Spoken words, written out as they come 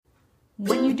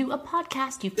When you do a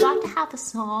podcast, you've got to have a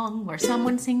song where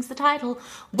someone sings the title.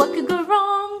 What could go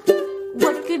wrong?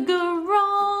 What could go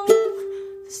wrong?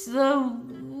 The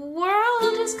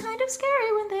world is kind of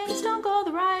scary when things don't go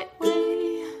the right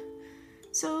way.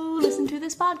 So listen to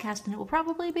this podcast and it will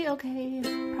probably be okay.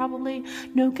 Probably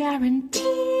no guarantees.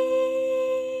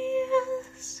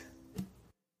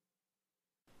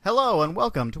 Hello and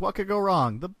welcome to What Could Go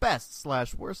Wrong, the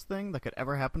best/worst thing that could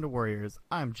ever happen to Warriors.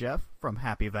 I'm Jeff from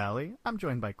Happy Valley. I'm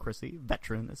joined by Chrissy,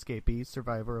 veteran escapee,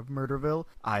 survivor of Murderville,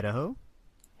 Idaho.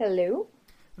 Hello.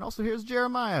 And also here's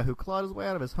Jeremiah, who clawed his way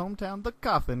out of his hometown, The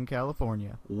Coffin,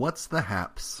 California. What's the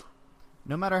haps?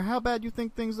 No matter how bad you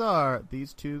think things are,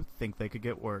 these two think they could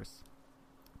get worse.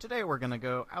 Today we're gonna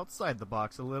go outside the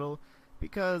box a little,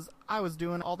 because I was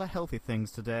doing all the healthy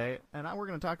things today, and we're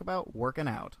going to talk about working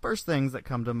out. First things that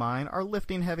come to mind are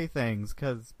lifting heavy things,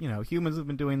 because, humans have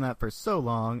been doing that for so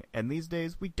long, and these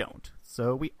days we don't.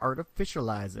 So we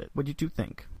artificialize it. What do you two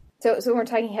think? So when we're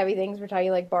talking heavy things, we're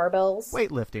talking like barbells?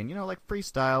 Weightlifting, like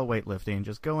freestyle weightlifting,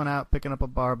 just going out, picking up a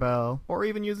barbell, or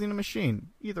even using a machine.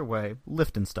 Either way,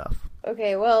 lifting stuff.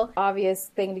 Okay, well, obvious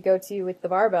thing to go to with the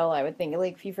barbell, I would think.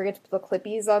 Like, if you forget to put the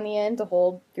clippies on the end to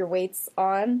hold your weights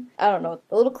on. I don't know,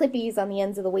 the little clippies on the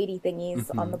ends of the weighty thingies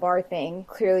on the bar thing.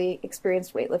 Clearly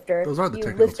experienced weightlifter. Those are the you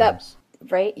technical lift terms.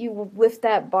 Right? You lift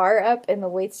that bar up and the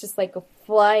weight's just like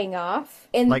flying off.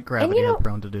 And, like gravity and, are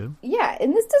prone to do. Yeah,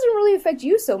 and this doesn't really affect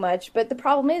you so much, but the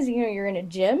problem is, you're in a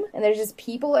gym and there's just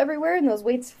people everywhere and those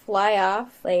weights fly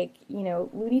off like,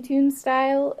 Looney Tunes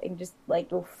style and just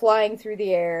like go flying through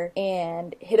the air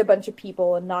and hit a bunch of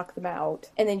people and knock them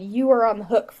out. And then you are on the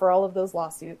hook for all of those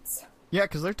lawsuits. Yeah,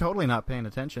 because they're totally not paying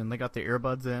attention. They got the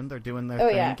earbuds in, they're doing their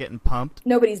thing, getting pumped.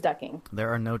 Nobody's ducking.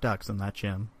 There are no ducks in that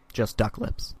gym. Just duck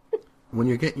lips. When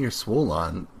you're getting your swole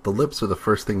on, the lips are the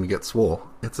first thing to get swole.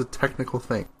 It's a technical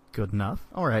thing. Good enough.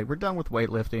 Alright, we're done with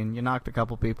weightlifting. You knocked a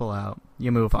couple people out.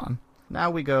 You move on.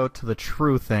 Now we go to the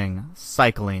true thing,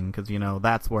 cycling, because,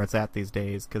 that's where it's at these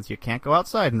days, because you can't go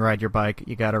outside and ride your bike.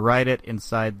 You gotta ride it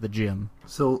inside the gym.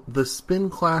 So the spin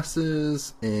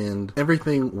classes and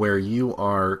everything where you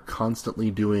are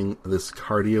constantly doing this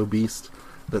cardio beast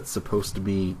that's supposed to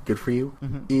be good for you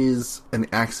is an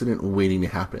accident waiting to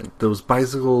happen. Those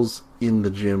bicycles in the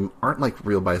gym aren't like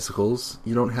real bicycles.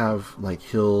 You don't have like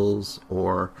hills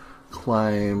or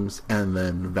climbs and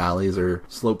then valleys or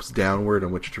slopes downward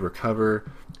on which to recover.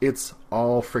 It's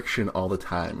all friction all the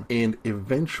time. And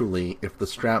eventually, if the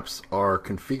straps are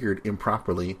configured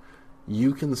improperly,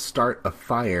 you can start a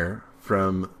fire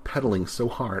from pedaling so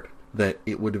hard that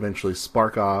it would eventually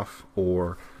spark off,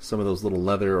 or some of those little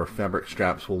leather or fabric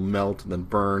straps will melt and then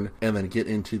burn, and then get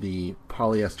into the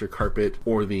polyester carpet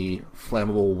or the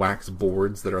flammable wax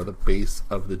boards that are the base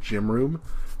of the gym room,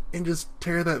 and just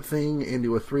tear that thing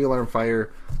into a 3-alarm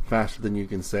fire faster than you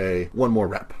can say, one more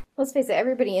rep. Let's face it,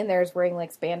 everybody in there is wearing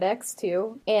like spandex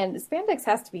too, and spandex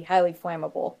has to be highly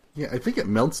flammable. Yeah, I think it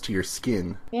melts to your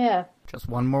skin. Yeah. Just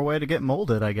one more way to get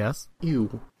molded, I guess.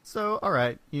 Ew. So,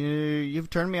 alright, you've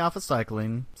turned me off of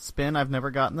cycling. Spin I've never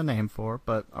gotten the name for,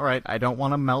 but alright, I don't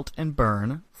want to melt and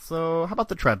burn. So, how about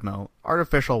the treadmill?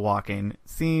 Artificial walking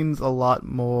seems a lot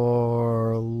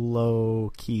more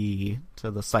low-key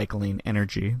to the cycling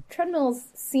energy. Treadmills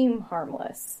seem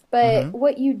harmless, but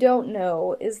what you don't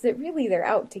know is that really they're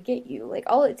out to get you. Like,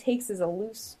 all it takes is a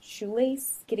loose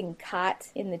shoelace getting caught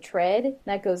in the tread,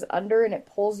 that goes under and it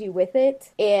pulls you with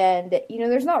it, and,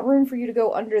 there's not room for you to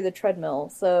go under the treadmill,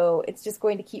 so it's just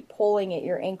going to keep pulling at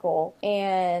your ankle,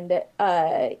 and,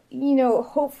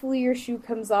 hopefully your shoe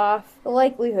comes off. The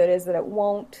likelihood is that it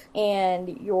won't, and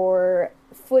your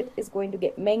foot is going to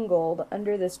get mangled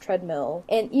under this treadmill.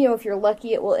 And, if you're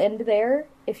lucky, it will end there.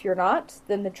 If you're not,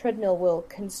 then the treadmill will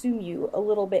consume you a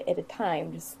little bit at a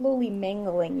time, just slowly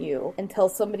mangling you until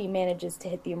somebody manages to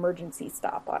hit the emergency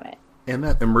stop on it. And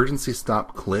that emergency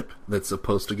stop clip that's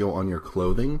supposed to go on your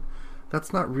clothing,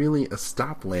 that's not really a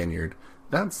stop lanyard.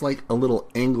 That's like a little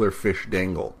anglerfish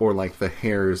dangle, or like the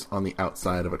hairs on the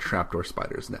outside of a trapdoor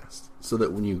spider's nest. So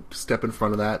that when you step in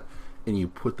front of that and you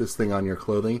put this thing on your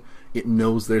clothing, it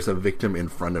knows there's a victim in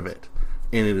front of it,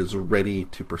 and it is ready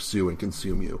to pursue and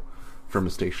consume you from a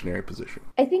stationary position.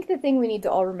 I think the thing we need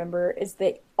to all remember is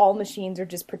that all machines are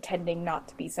just pretending not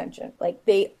to be sentient. Like,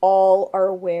 they all are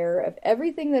aware of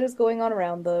everything that is going on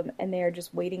around them, and they are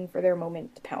just waiting for their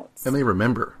moment to pounce. And they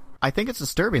remember. I think it's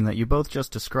disturbing that you both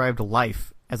just described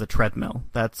life as a treadmill.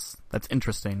 That's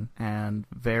interesting and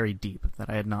very deep that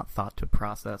I had not thought to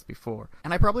process before.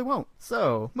 And I probably won't.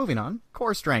 So, moving on.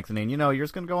 Core strengthening. You know, you're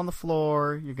just going to go on the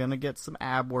floor. You're going to get some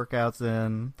ab workouts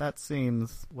in. That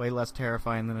seems way less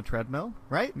terrifying than a treadmill,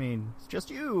 right? I mean, it's just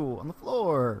you on the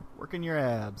floor working your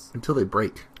abs. Until they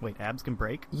break. Wait, abs can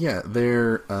break? Yeah,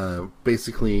 they're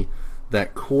basically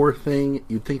that core thing.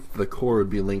 You'd think the core would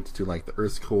be linked to like the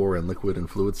Earth's core and liquid and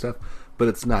fluid stuff, but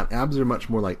it's not. Abs are much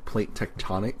more like plate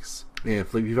tectonics.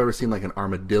 If you've ever seen like an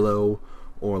armadillo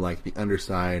or like the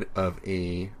underside of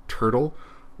a turtle,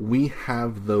 we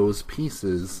have those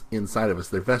pieces inside of us.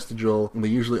 They're vestigial, and they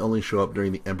usually only show up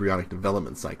during the embryonic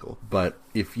development cycle. But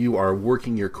if you are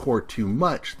working your core too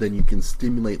much, then you can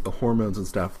stimulate the hormones and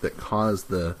stuff that cause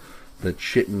the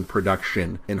chitin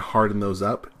production and harden those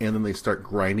up, and then they start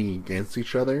grinding against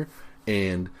each other.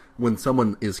 And when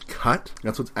someone is cut,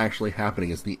 that's what's actually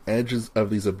happening, is the edges of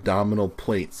these abdominal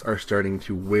plates are starting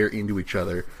to wear into each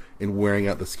other and wearing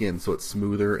out the skin, so it's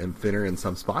smoother and thinner in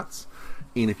some spots.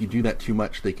 And if you do that too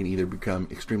much, they can either become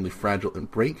extremely fragile and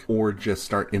break, or just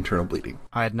start internal bleeding.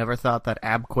 I had never thought that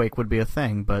ab quake would be a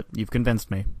thing, but you've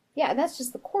convinced me. Yeah, and that's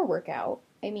just the core workout.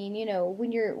 I mean, you know,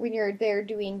 when you're there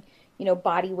doing, you know,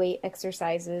 body weight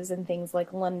exercises and things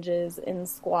like lunges and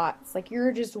squats, like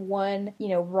you're just one, you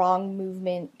know, wrong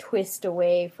movement twist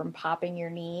away from popping your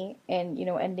knee and, you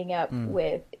know, ending up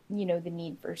with, you know, the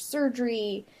need for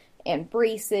surgery and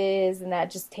braces, and that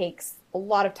just takes a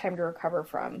lot of time to recover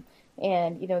from.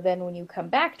 And, you know, then when you come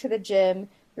back to the gym,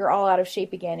 you're all out of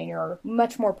shape again, and you're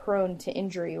much more prone to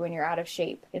injury when you're out of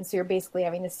shape. And so you're basically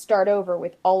having to start over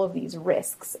with all of these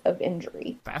risks of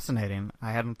injury. Fascinating.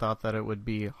 I hadn't thought that it would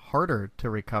be harder to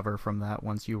recover from that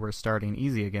once you were starting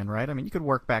easy again, right? I mean, you could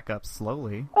work back up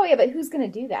slowly. Oh, yeah, but who's going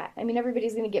to do that? I mean,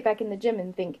 everybody's going to get back in the gym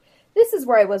and think, this is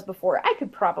where I was before. I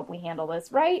could probably handle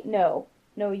this, right? No,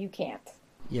 you can't.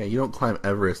 Yeah, you don't climb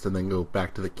Everest and then go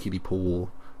back to the kiddie pool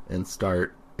and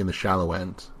start in the shallow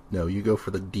end. No, you go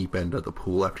for the deep end of the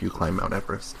pool after you climb Mount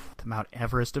Everest. The Mount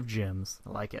Everest of gyms.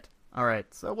 I like it. All right,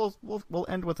 so we'll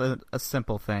end with a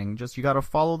simple thing. Just you got to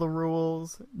follow the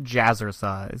rules,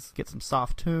 jazzercise, get some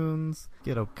soft tunes,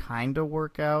 get a kind of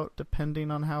workout depending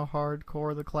on how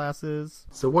hardcore the class is.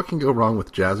 So what can go wrong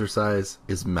with jazzercise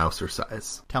is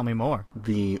mousercise. Tell me more.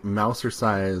 The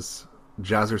mousercise,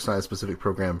 jazzercise specific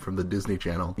program from the Disney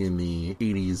Channel in the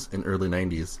 80s and early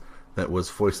 90s that was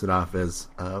foisted off as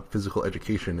physical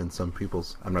education in some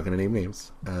people's, I'm not going to name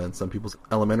names, in some people's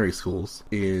elementary schools,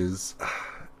 is,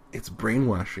 it's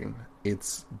brainwashing.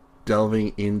 It's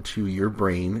delving into your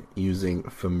brain using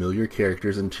familiar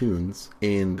characters and tunes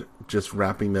and just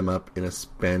wrapping them up in a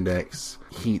spandex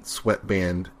heat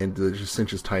sweatband and just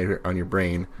cinches tighter on your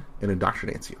brain and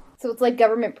indoctrinates you. So it's like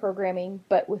government programming,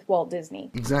 but with Walt Disney.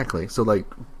 Exactly. So like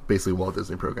basically Walt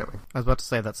Disney programming. I was about to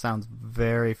say that sounds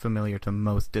very familiar to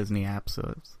most Disney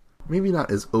episodes. Maybe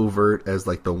not as overt as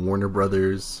like the Warner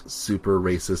Brothers super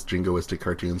racist jingoistic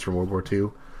cartoons from World War II,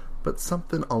 but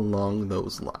something along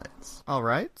those lines. All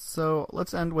right, so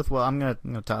let's end with, well, I'm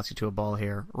gonna toss you to a ball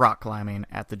here. Rock climbing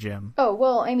at the gym. Oh,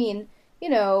 well, I mean, you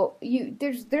know,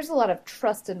 there's a lot of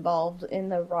trust involved in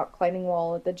the rock climbing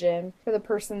wall at the gym for the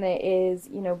person that is,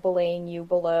 you know, belaying you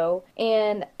below.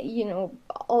 And, you know,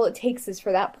 all it takes is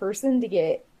for that person to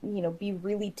get, you know, be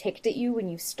really ticked at you when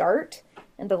you start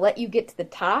and to let you get to the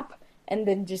top and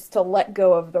then just to let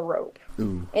go of the rope.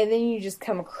 Ooh. And then you just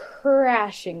come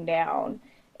crashing down.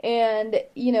 And,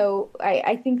 you know,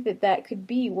 I think that could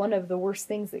be one of the worst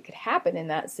things that could happen in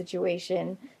that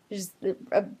situation. Just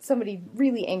somebody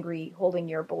really angry holding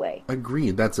your belay.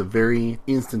 Agreed. That's a very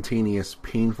instantaneous,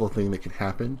 painful thing that could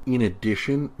happen. In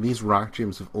addition, these rock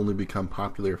gyms have only become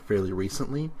popular fairly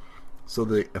recently, so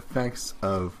the effects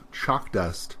of chalk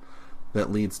dust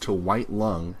that leads to white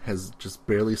lung has just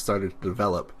barely started to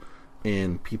develop,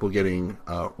 and people getting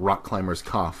rock climbers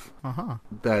cough. Uh-huh.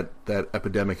 That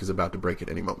epidemic is about to break at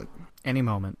any moment. Any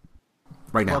moment.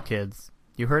 Right now. Well, kids,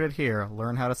 you heard it here.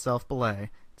 Learn how to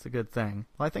self-belay. It's a good thing.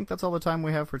 Well, I think that's all the time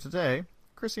we have for today.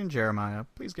 Chrissy and Jeremiah,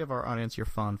 please give our audience your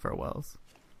fond farewells.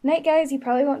 Night, guys. You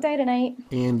probably won't die tonight.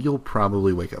 And you'll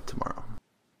probably wake up tomorrow.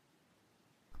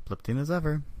 Pliptine as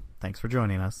ever. Thanks for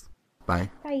joining us. Bye.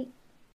 Bye.